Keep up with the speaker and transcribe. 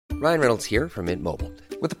Ryan Reynolds here from Mint Mobile.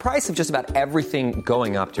 With the price of just about everything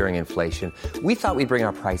going up during inflation, we thought we'd bring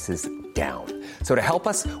our prices down. So to help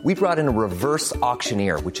us, we brought in a reverse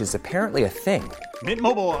auctioneer, which is apparently a thing. Mint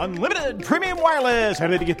Mobile Unlimited Premium Wireless. How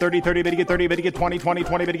to get 30, 30, bit to get 30, bit to get 20, 20,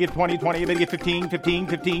 20, bit to get 20, 20, bit to get 15, 15,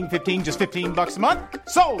 15, 15, just $15 a month?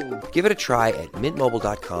 Sold! Give it a try at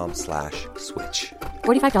mintmobile.com/switch.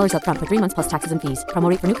 $45 up front for 3 months plus taxes and fees. Promo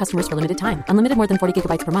rate for new customers for limited time. Unlimited more than 40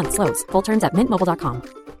 gigabytes per month. Slows full terms at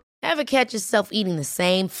mintmobile.com. Ever catch yourself eating the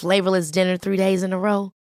same flavorless dinner 3 days in a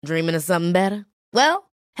row? Dreaming of something better?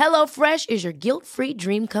 Well, HelloFresh is your guilt-free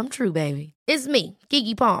dream come true, baby. It's me,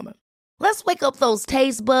 Keke Palmer. Let's wake up those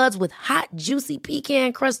taste buds with hot, juicy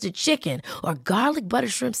pecan-crusted chicken or garlic butter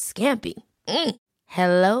shrimp scampi.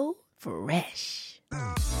 Hello Fresh.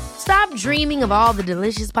 Stop dreaming of all the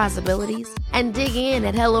delicious possibilities and dig in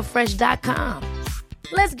at HelloFresh.com.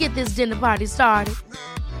 Let's get this dinner party started.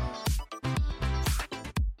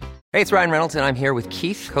 Hey, it's Ryan Reynolds, and I'm here with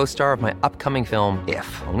Keith, co-star of my upcoming film, If,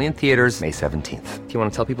 only in theaters May 17th. Do you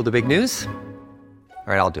want to tell people the big news?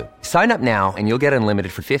 All right, I'll do it. Sign up now and you'll get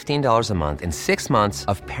unlimited for $15 a month and 6 months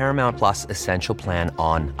of Paramount Plus Essential Plan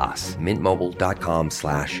on us.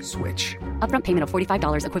 MintMobile.com/switch. Upfront payment of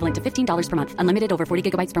 $45 equivalent to $15 per month. Unlimited over 40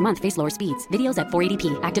 gigabytes per month. Face lower speeds. Videos at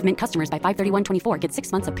 480p. Active Mint customers by 531.24 get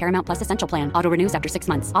 6 months of Paramount Plus Essential Plan. Auto renews after 6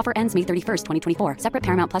 months. Offer ends May 31st, 2024. Separate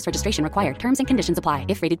Paramount Plus registration required. Terms and conditions apply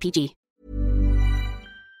if rated PG.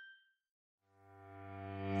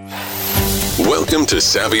 Welcome to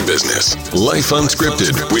Savvy Business, Life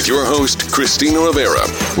Unscripted, with your host, Christina Rivera,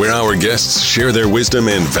 where our guests share their wisdom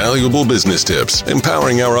and valuable business tips,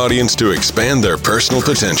 empowering our audience to expand their personal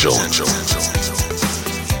potential.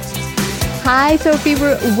 Hi, Sofie.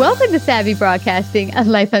 Welcome to Savvy Broadcasting,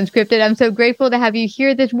 Life Unscripted. I'm so grateful to have you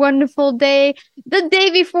here this wonderful day, the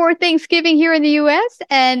day before Thanksgiving here in the U.S.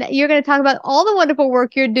 And you're going to talk about all the wonderful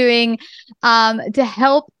work you're doing to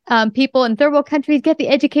help people in third world countries get the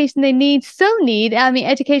education they need. I mean,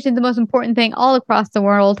 education is the most important thing all across the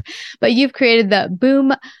world. But you've created the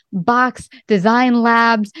BloomBox Design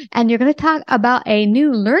Labs, and you're going to talk about a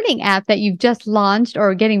new learning app that you've just launched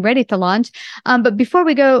or getting ready to launch. But before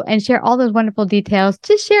we go and share all those wonderful details,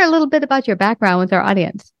 just share a little bit about your background with our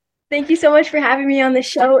audience. Thank you so much for having me on the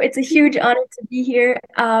show. It's a huge honor to be here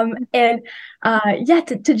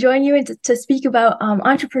to join you and to speak about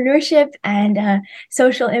entrepreneurship and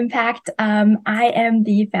social impact. I am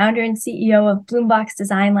the founder and CEO of BloomBox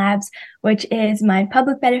Design Labs, which is my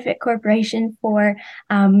public benefit corporation for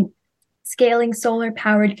scaling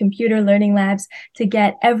solar-powered computer learning labs to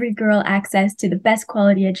get every girl access to the best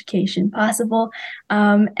quality education possible.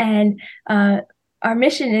 Our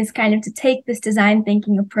mission is kind of to take this design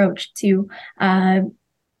thinking approach to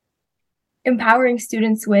empowering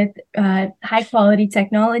students with high quality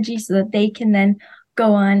technology so that they can then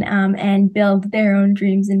go on and build their own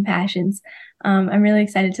dreams and passions. I'm really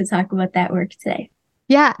excited to talk about that work today.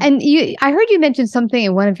 Yeah. And I heard you mention something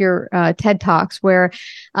in one of your TED Talks where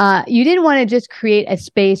you didn't want to just create a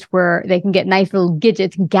space where they can get nice little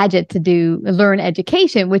gadgets to learn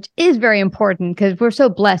education, which is very important because we're so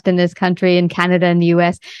blessed in this country, in Canada and the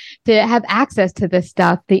US, to have access to this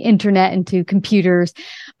stuff, the internet and to computers.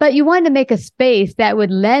 But you wanted to make a space that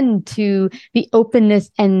would lend to the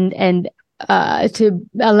openness and to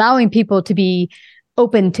allowing people to be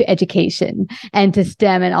open to education and to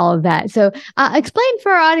STEM and all of that. So explain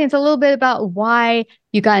for our audience a little bit about why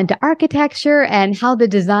you got into architecture and how the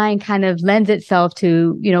design kind of lends itself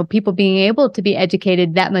to, people being able to be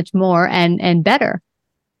educated that much more and better.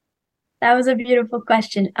 That was a beautiful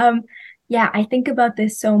question. I think about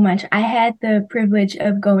this so much. I had the privilege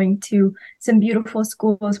of going to some beautiful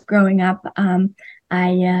schools growing up. I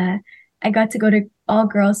got to go to all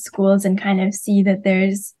girls schools and kind of see that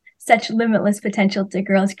there's such limitless potential to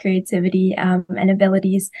girls' creativity and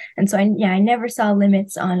abilities. And so I never saw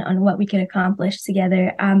limits on what we could accomplish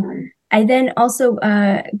together. I then also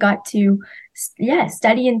got to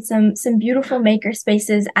study in some beautiful maker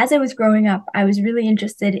spaces. As I was growing up, I was really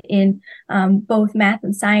interested in both math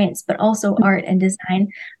and science, but also art and design.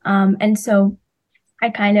 And so I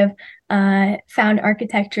kind of found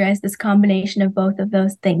architecture as this combination of both of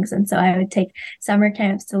those things. And so I would take summer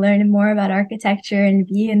camps to learn more about architecture and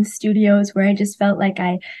be in studios where I just felt like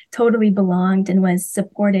I totally belonged and was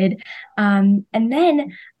supported. And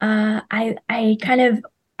then I kind of,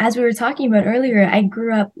 as we were talking about earlier, I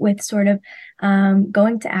grew up with sort of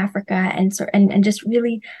going to Africa and just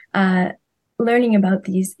really learning about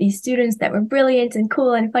these students that were brilliant and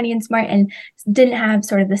cool and funny and smart and didn't have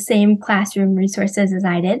sort of the same classroom resources as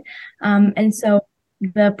I did. And so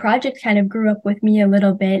the project kind of grew up with me a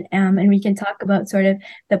little bit, and we can talk about sort of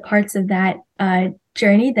the parts of that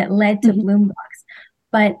journey that led to BloomBox.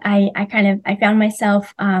 But I found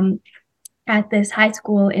myself at this high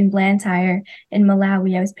school in Blantyre in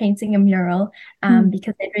Malawi. I was painting a mural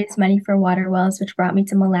because I'd raised money for water wells, which brought me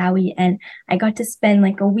to Malawi. And I got to spend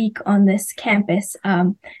like a week on this campus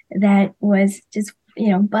that was just,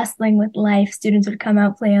 bustling with life. Students would come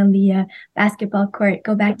out, play on the basketball court,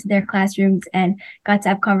 go back to their classrooms, and got to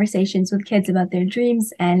have conversations with kids about their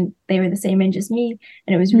dreams. And they were the same age as me.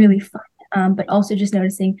 And it was really fun. But also just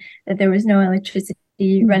noticing that there was no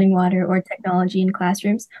electricity, running water, or technology in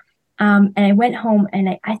classrooms. And I went home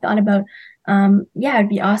and I thought about, it'd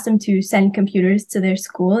be awesome to send computers to their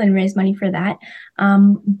school and raise money for that.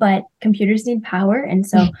 But computers need power. And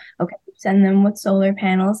so, okay, send them with solar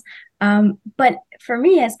panels. But for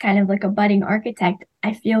me, as kind of like a budding architect,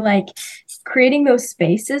 I feel like creating those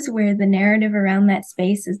spaces where the narrative around that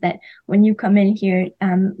space is that when you come in here,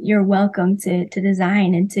 you're welcome to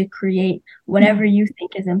design and to create whatever you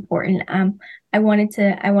think is important. I wanted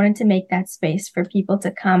to make that space for people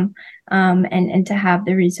to come and to have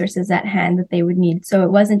the resources at hand that they would need. So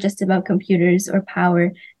it wasn't just about computers or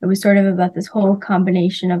power. It was sort of about this whole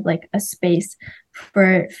combination of like a space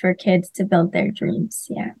for kids to build their dreams.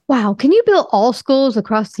 Yeah. Wow. Can you build all schools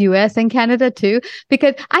across the US and Canada too?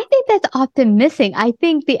 Because I think that's often missing. I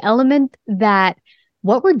think the element that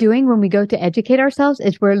what we're doing when we go to educate ourselves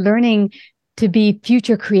is we're learning to be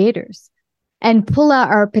future creators and pull out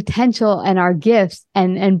our potential and our gifts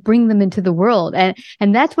and bring them into the world. And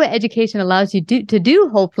that's what education allows you to do,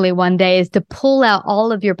 hopefully one day, is to pull out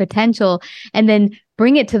all of your potential and then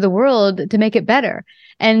bring it to the world to make it better.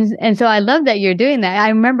 And so I love that you're doing that. I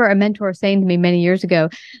remember a mentor saying to me many years ago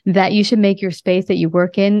that you should make your space that you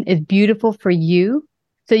work in as beautiful for you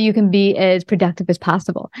so you can be as productive as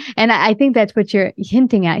possible. And I think that's what you're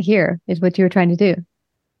hinting at here, is what you're trying to do.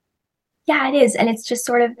 Yeah, it is. And it's just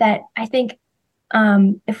sort of that, I think,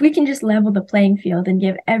 if we can just level the playing field and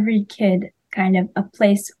give every kid kind of a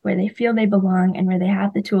place where they feel they belong and where they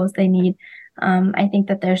have the tools they need, I think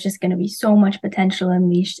that there's just going to be so much potential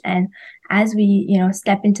unleashed. And as we,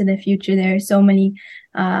 step into the future, there are so many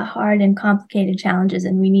hard and complicated challenges,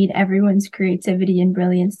 and we need everyone's creativity and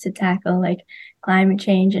brilliance to tackle like climate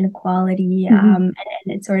change, inequality. And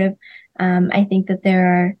it's sort of, I think that there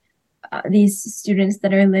are these students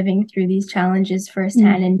that are living through these challenges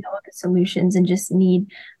firsthand and know the solutions and just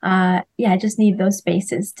need those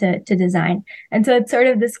spaces to design. And so it's sort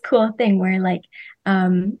of this cool thing where like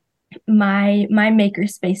my maker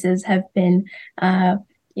spaces have been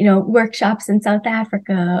workshops in South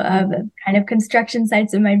Africa, kind of construction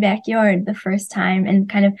sites in my backyard the first time, and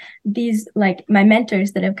kind of these, like, my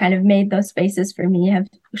mentors that have kind of made those spaces for me have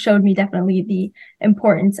showed me definitely the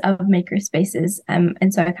importance of maker spaces.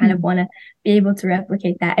 And so I kind of want to be able to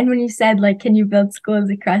replicate that. And when you said, like, can you build schools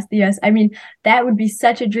across the US? I mean, that would be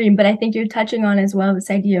such a dream, but I think you're touching on as well this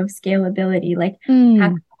idea of scalability, like how can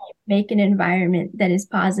I make an environment that is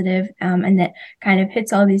positive, and that kind of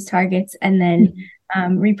hits all these targets, and then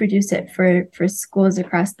reproduce it for schools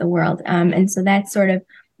across the world. And so that's sort of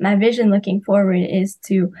my vision looking forward, is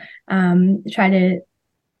to try to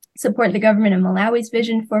support the government of Malawi's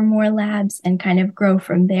vision for more labs and kind of grow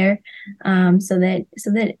from there, so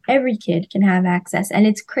that every kid can have access. And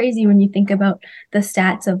it's crazy when you think about the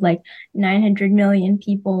stats of like 900 million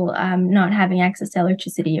people not having access to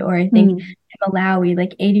electricity, or I think in Malawi,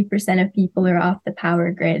 like 80% of people are off the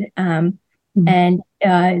power grid. And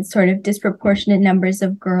sort of disproportionate numbers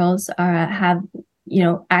of girls have,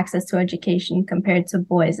 access to education compared to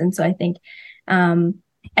boys. And so I think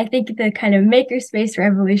the kind of makerspace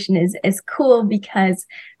revolution is cool because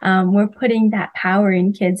we're putting that power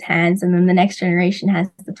in kids' hands, and then the next generation has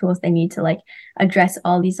the tools they need to like address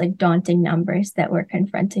all these like daunting numbers that we're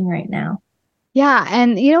confronting right now. Yeah.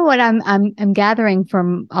 And you know what I'm gathering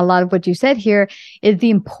from a lot of what you said here is the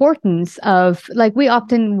importance of, like, we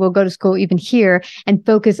often will go to school even here and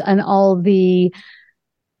focus on all the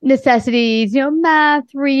necessities, math,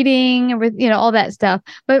 reading, all that stuff,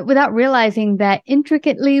 but without realizing that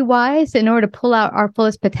intricately wise, in order to pull out our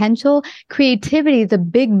fullest potential, creativity is a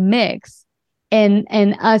big mix in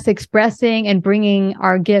us expressing and bringing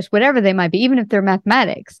our gifts, whatever they might be, even if they're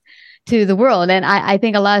mathematics, to the world. And I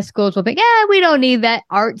think a lot of schools will think, we don't need that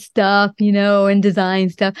art stuff, and design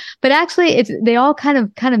stuff. But actually, they all kind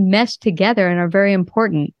of mesh together and are very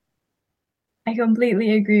important. I completely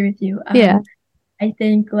agree with you. Yeah. I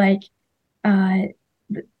think like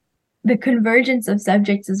the convergence of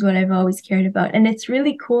subjects is what I've always cared about. And it's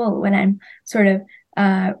really cool when I'm sort of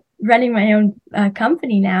running my own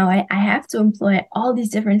company now, I have to employ all these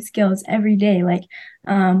different skills every day, like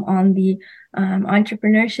on the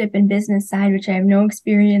entrepreneurship and business side, which I have no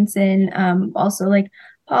experience in, also like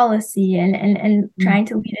policy and trying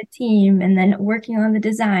to lead a team, and then working on the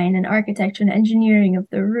design and architecture and engineering of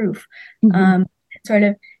the roof. Sort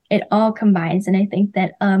of it all combines. And I think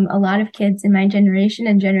that a lot of kids in my generation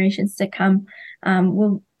and generations to come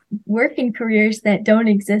will work in careers that don't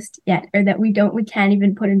exist yet, or that we can't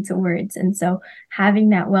even put into words. And so having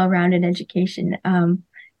that well-rounded education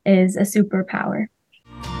is a superpower.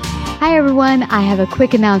 Hi, everyone. I have a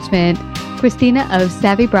quick announcement. Christina of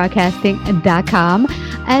SavvyBroadcasting.com.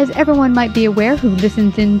 As everyone might be aware who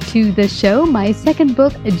listens into the show, my second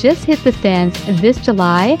book just hit the stands this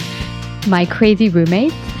July, My Crazy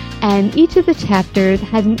Roommates. And each of the chapters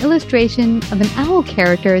has an illustration of an owl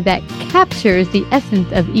character that captures the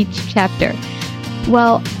essence of each chapter.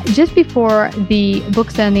 Well, just before the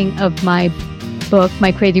book signing of my book,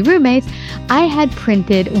 My Crazy Roommates, I had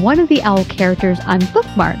printed one of the owl characters on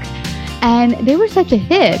bookmarks. And they were such a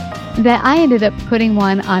hit that I ended up putting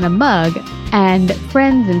one on a mug, and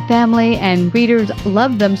friends and family and readers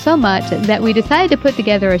loved them so much that we decided to put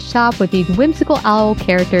together a shop with these whimsical owl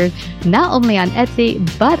characters, not only on Etsy,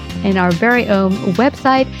 but in our very own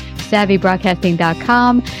website,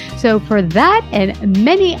 SavvyBroadcasting.com. So for that and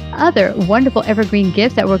many other wonderful evergreen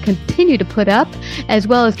gifts that we'll continue to put up, as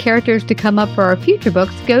well as characters to come up for our future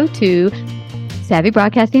books, go to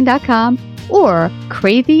SavvyBroadcasting.com or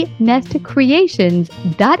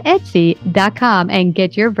crazynestcreations.etsy.com and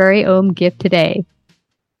get your very own gift today.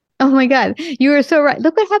 Oh my God, you were so right.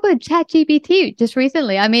 Look what happened with ChatGPT just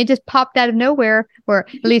recently. I mean, it just popped out of nowhere, or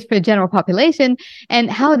at least for the general population,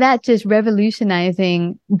 and how that's just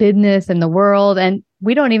revolutionizing business and the world. And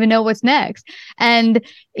we don't even know what's next. And,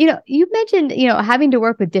 you mentioned, having to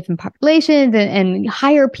work with different populations and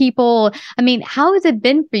hire people. I mean, how has it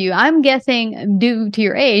been for you? I'm guessing due to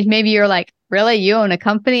your age, maybe you're like, really? You own a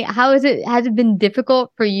company? Has it been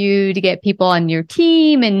difficult for you to get people on your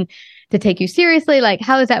team and to take you seriously? Like,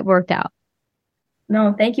 how has that worked out?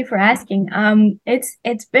 No, thank you for asking.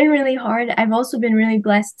 It's been really hard. I've also been really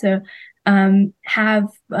blessed to have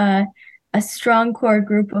a strong core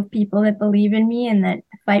group of people that believe in me and that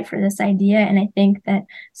fight for this idea. And I think that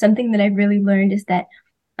something that I've really learned is that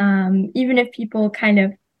even if people kind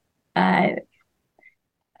of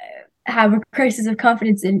have a crisis of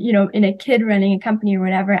confidence in a kid running a company or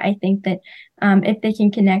whatever, I think that if they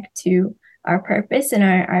can connect to our purpose and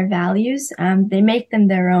our values, they make them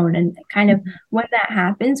their own. And kind of when that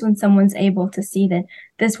happens, when someone's able to see that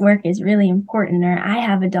this work is really important, or I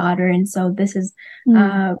have a daughter, and so this is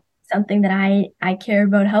something that I care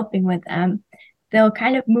about helping with, they'll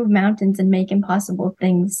kind of move mountains and make impossible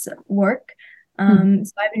things work.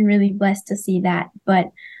 So I've been really blessed to see that. But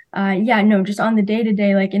just on the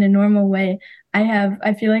day-to-day, like in a normal way,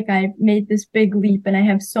 I feel like I've made this big leap, and I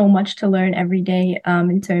have so much to learn every day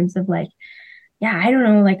in terms of I don't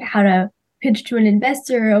know, like how to pitch to an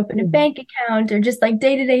investor, or open a bank account, or just like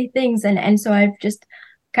day-to-day things. And so I've just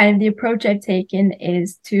kind of, the approach I've taken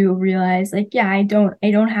is to realize I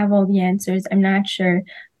don't have all the answers. I'm not sure,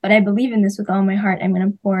 but I believe in this with all my heart. I'm going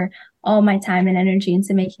to pour all my time and energy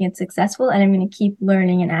into making it successful, and I'm going to keep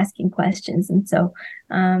learning and asking questions. And so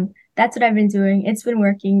that's what I've been doing. It's been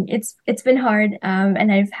working. It's been hard,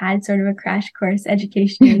 and I've had sort of a crash course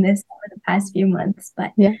education in this over the past few months.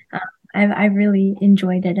 But I've really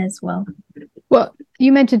enjoyed it as well. Well,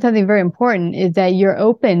 you mentioned something very important, is that you're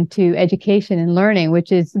open to education and learning,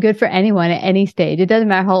 which is good for anyone at any stage. It doesn't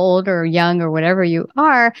matter how old or young or whatever you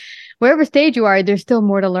are, wherever stage you are, there's still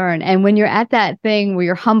more to learn. And when you're at that thing where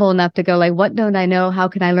you're humble enough to go like, what don't I know? How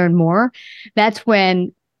can I learn more? That's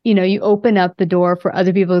when, you open up the door for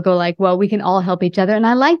other people to go like, well, we can all help each other. And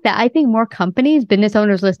I like that. I think more companies, business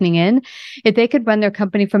owners listening in, if they could run their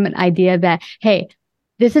company from an idea that, hey,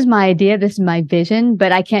 this is my idea, this is my vision,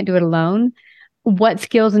 but I can't do it alone. What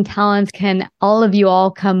skills and talents can all of you all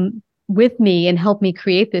come with me and help me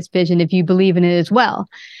create this vision if you believe in it as well?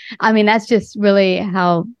 I mean, that's just really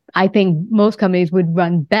how I think most companies would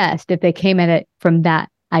run best, if they came at it from that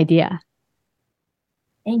idea.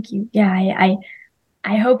 Thank you. Yeah,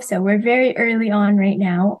 I hope so. We're very early on right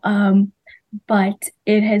now, but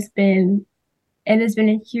it has been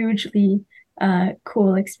a hugely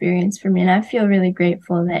cool experience for me, and I feel really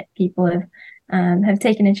grateful that people have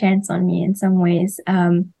taken a chance on me in some ways.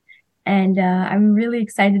 And I'm really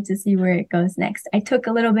excited to see where it goes next. I took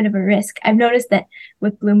a little bit of a risk. I've noticed that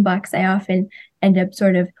with BloomBox, I often end up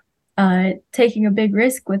sort of taking a big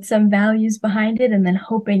risk with some values behind it and then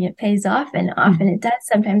hoping it pays off. And often it does.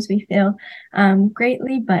 Sometimes we fail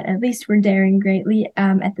greatly, but at least we're daring greatly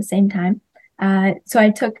at the same time. So I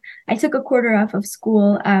took a quarter off of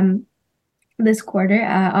school this quarter,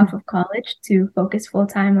 off of college, to focus full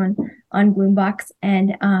time on BloomBox.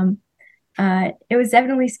 And it was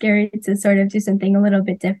definitely scary to sort of do something a little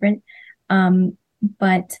bit different.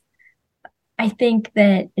 But I think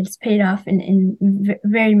that it's paid off in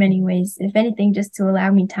very many ways. If anything, just to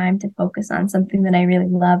allow me time to focus on something that I really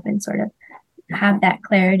love and sort of have that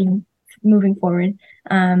clarity moving forward.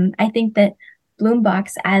 I think that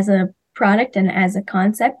BloomBox as a product and as a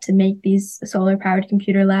concept to make these solar powered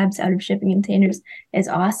computer labs out of shipping containers is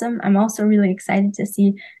awesome. I'm also really excited to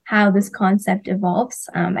see how this concept evolves.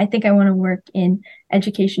 I think I want to work in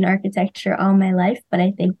education architecture all my life, but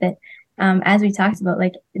I think that as we talked about,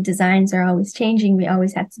 like, designs are always changing. We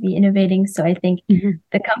always have to be innovating. So I think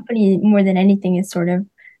the company, more than anything, is sort of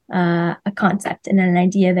a concept and an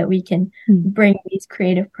idea that we can bring these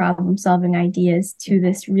creative problem solving ideas to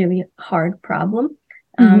this really hard problem.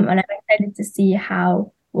 And I'm excited to see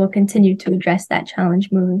how we'll continue to address that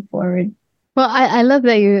challenge moving forward. Well, I love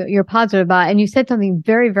that you're positive about it. And you said something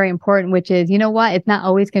very, very important, which is, you know what? It's not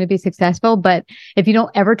always going to be successful, but if you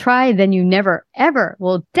don't ever try, then you never, ever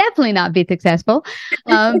will definitely not be successful.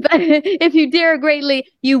 But if you dare greatly,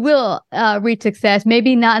 you will reach success.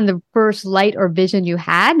 Maybe not in the first light or vision you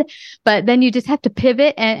had, but then you just have to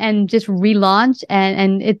pivot and just relaunch.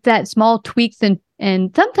 And it's that small tweaks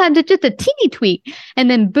and sometimes it's just a teeny tweak, and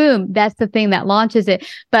then boom, that's the thing that launches it.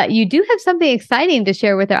 But you do have something exciting to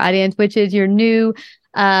share with our audience, which is your new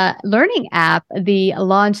learning app, the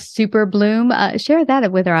Launch Super Bloom. Share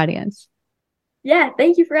that with our audience. Yeah,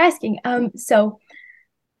 thank you for asking. So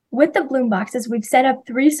with the Bloom boxes, we've set up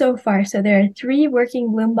 3 so far. So there are 3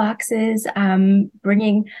 working Bloom boxes,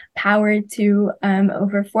 bringing power to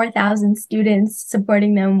over 4,000 students,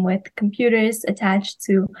 supporting them with computers attached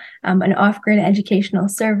to an off-grid educational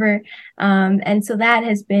server. And so that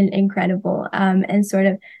has been incredible. And sort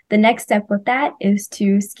of the next step with that is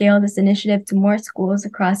to scale this initiative to more schools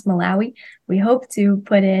across Malawi. We hope to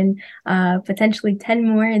put in potentially 10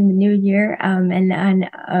 more in the new year, and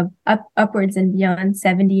upwards and beyond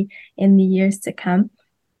 70 in the years to come.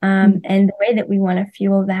 And the way that we want to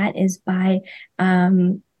fuel that is by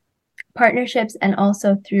partnerships and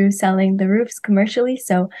also through selling the roofs commercially.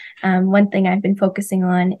 So one thing I've been focusing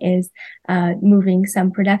on is moving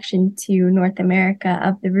some production to North America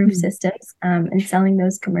of the roof systems and selling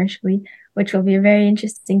those commercially, which will be a very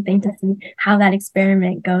interesting thing to see how that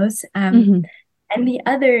experiment goes. And the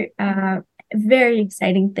other very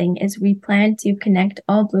exciting thing is we plan to connect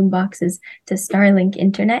all Bloom boxes to Starlink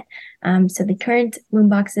internet. So the current Bloom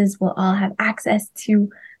boxes will all have access to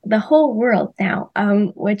the whole world now,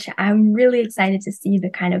 which I'm really excited to see the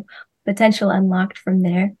kind of potential unlocked from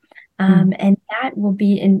there. And that will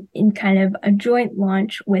be in kind of a joint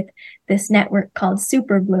launch with this network called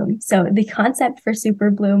Super Bloom. So the concept for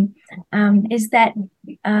Super Bloom is that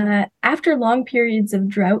after long periods of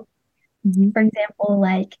drought, for example,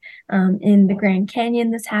 like in the Grand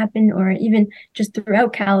Canyon, this happened, or even just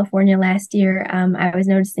throughout California last year. I was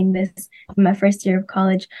noticing this in my first year of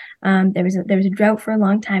college. There was a drought for a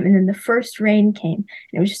long time, and then the first rain came.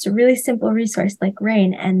 And it was just a really simple resource like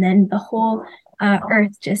rain, and then the whole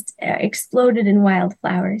earth just exploded in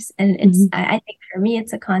wildflowers. And it's I think for me,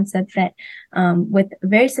 it's a concept that with a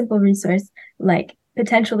very simple resource like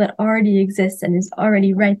potential that already exists and is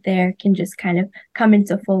already right there can just kind of come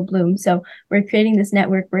into full bloom. So we're creating this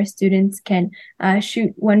network where students can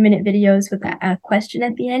shoot 1-minute videos with a question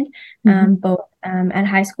at the end, both at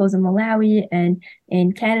high schools in Malawi and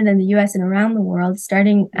in Canada and the US and around the world,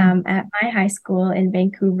 starting at my high school in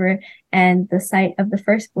Vancouver and the site of the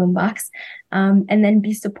first BloomBox, and then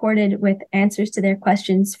be supported with answers to their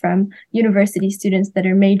questions from university students that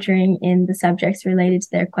are majoring in the subjects related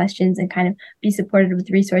to their questions, and kind of be supported with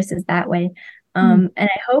resources that way. And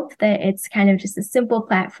I hope that it's kind of just a simple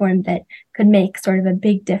platform that could make sort of a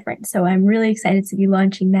big difference. So I'm really excited to be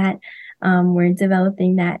launching that. We're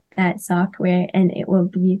developing that software, and it will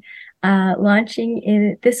be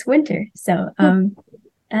launching this winter. So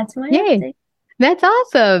that's my update. That's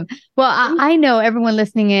awesome. Well, I know everyone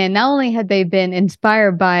listening in, not only have they been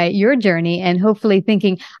inspired by your journey and hopefully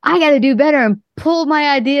thinking, I got to do better and pull my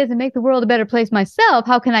ideas and make the world a better place myself.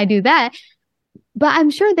 How can I do that? But I'm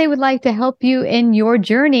sure they would like to help you in your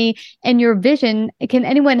journey and your vision. Can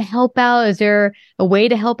anyone help out? Is there a way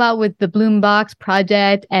to help out with the BloomBox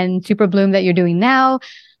project and Super Bloom that you're doing now?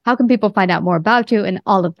 How can people find out more about you and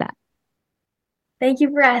all of that? Thank you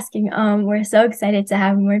for asking. We're so excited to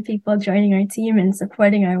have more people joining our team and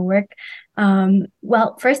supporting our work.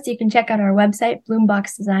 Well, first you can check out our website,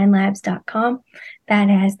 bloomboxdesignlabs.com. That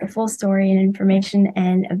has the full story and information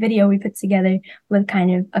and a video we put together with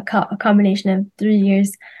kind of a combination of 3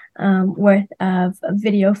 years worth of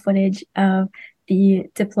video footage of the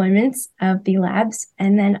deployments of the labs,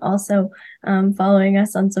 and then also following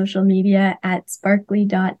us on social media at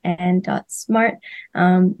sparkly.and.smart,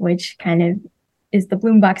 which kind of is the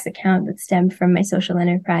BloomBox account that stemmed from my social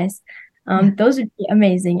enterprise. Those would be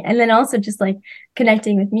amazing. And then also just like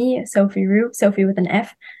connecting with me, Sofie Roux, Sofie with an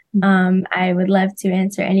F. I would love to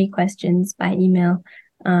answer any questions by email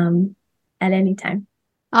at any time.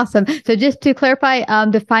 Awesome. So just to clarify,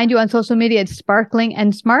 to find you on social media, it's Sparkling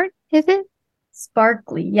and Smart, is it?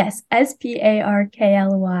 Sparkly, yes.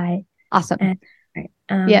 SPARKLY. Awesome.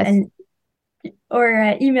 And, yes.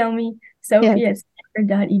 Or email me, Sofie at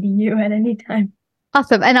stanford.edu at any time.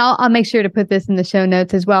 Awesome. And I'll make sure to put this in the show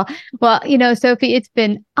notes as well. Well, Sofie, it's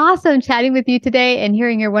been awesome chatting with you today and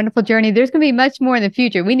hearing your wonderful journey. There's going to be much more in the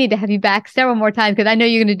future. We need to have you back several more times because I know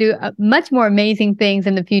you're going to do much more amazing things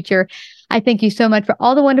in the future. I thank you so much for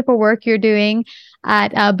all the wonderful work you're doing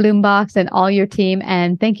at BloomBox and all your team.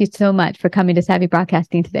 And thank you so much for coming to Savvy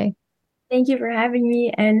Broadcasting today. Thank you for having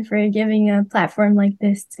me and for giving a platform like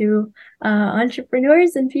this to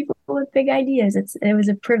entrepreneurs and people with big ideas. It was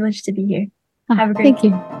a privilege to be here. Have a great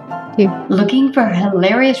day. Thank you. Looking for a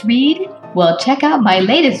hilarious read? Well, check out my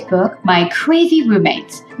latest book, My Crazy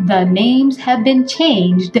Roommates. The names have been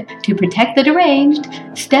changed to protect the deranged.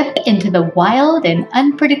 Step into the wild and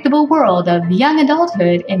unpredictable world of young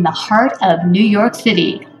adulthood in the heart of New York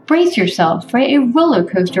City. Brace yourself for a roller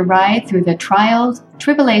coaster ride through the trials,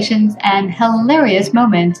 tribulations, and hilarious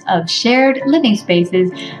moments of shared living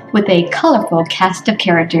spaces with a colorful cast of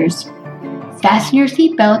characters. Fasten your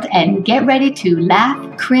seatbelt and get ready to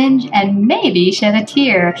laugh, cringe, and maybe shed a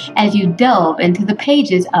tear as you delve into the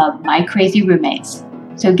pages of My Crazy Roommates.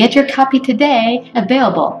 So get your copy today,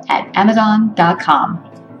 available at Amazon.com.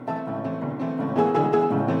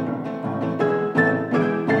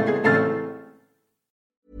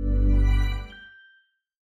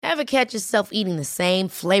 Ever catch yourself eating the same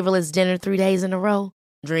flavorless dinner 3 days in a row?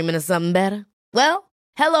 Dreaming of something better? Well,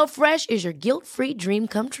 HelloFresh is your guilt-free dream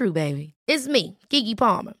come true, baby. It's me, Keke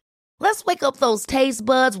Palmer. Let's wake up those taste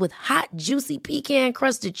buds with hot, juicy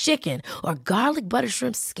pecan-crusted chicken or garlic butter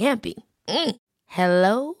shrimp scampi.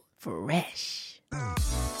 Hello Fresh.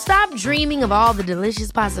 Stop dreaming of all the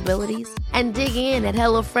delicious possibilities and dig in at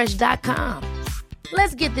HelloFresh.com.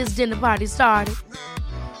 Let's get this dinner party started.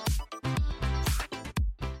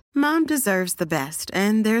 Mom deserves the best,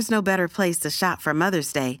 and there's no better place to shop for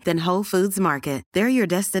Mother's Day than Whole Foods Market. They're your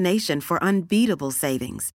destination for unbeatable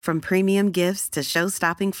savings, from premium gifts to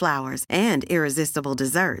show-stopping flowers and irresistible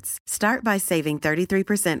desserts. Start by saving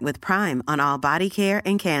 33% with Prime on all body care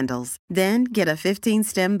and candles. Then get a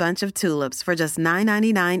 15-stem bunch of tulips for just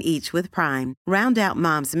 $9.99 each with Prime. Round out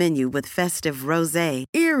Mom's menu with festive rosé,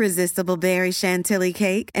 irresistible berry chantilly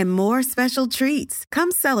cake, and more special treats.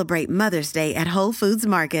 Come celebrate Mother's Day at Whole Foods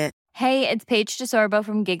Market. Hey, it's Paige DeSorbo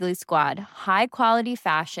from Giggly Squad. High quality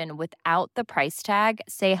fashion without the price tag.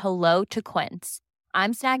 Say hello to Quince.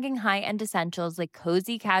 I'm snagging high-end essentials like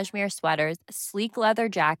cozy cashmere sweaters, sleek leather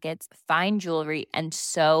jackets, fine jewelry, and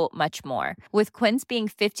so much more. With Quince being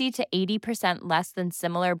 50 to 80% less than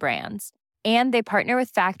similar brands. And they partner with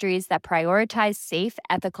factories that prioritize safe,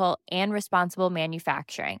 ethical, and responsible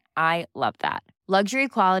manufacturing. I love that. Luxury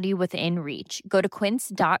quality within reach. Go to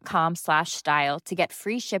quince.com/style to get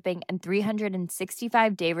free shipping and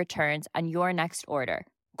 365-day returns on your next order.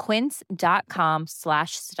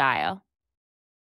 Quince.com/style.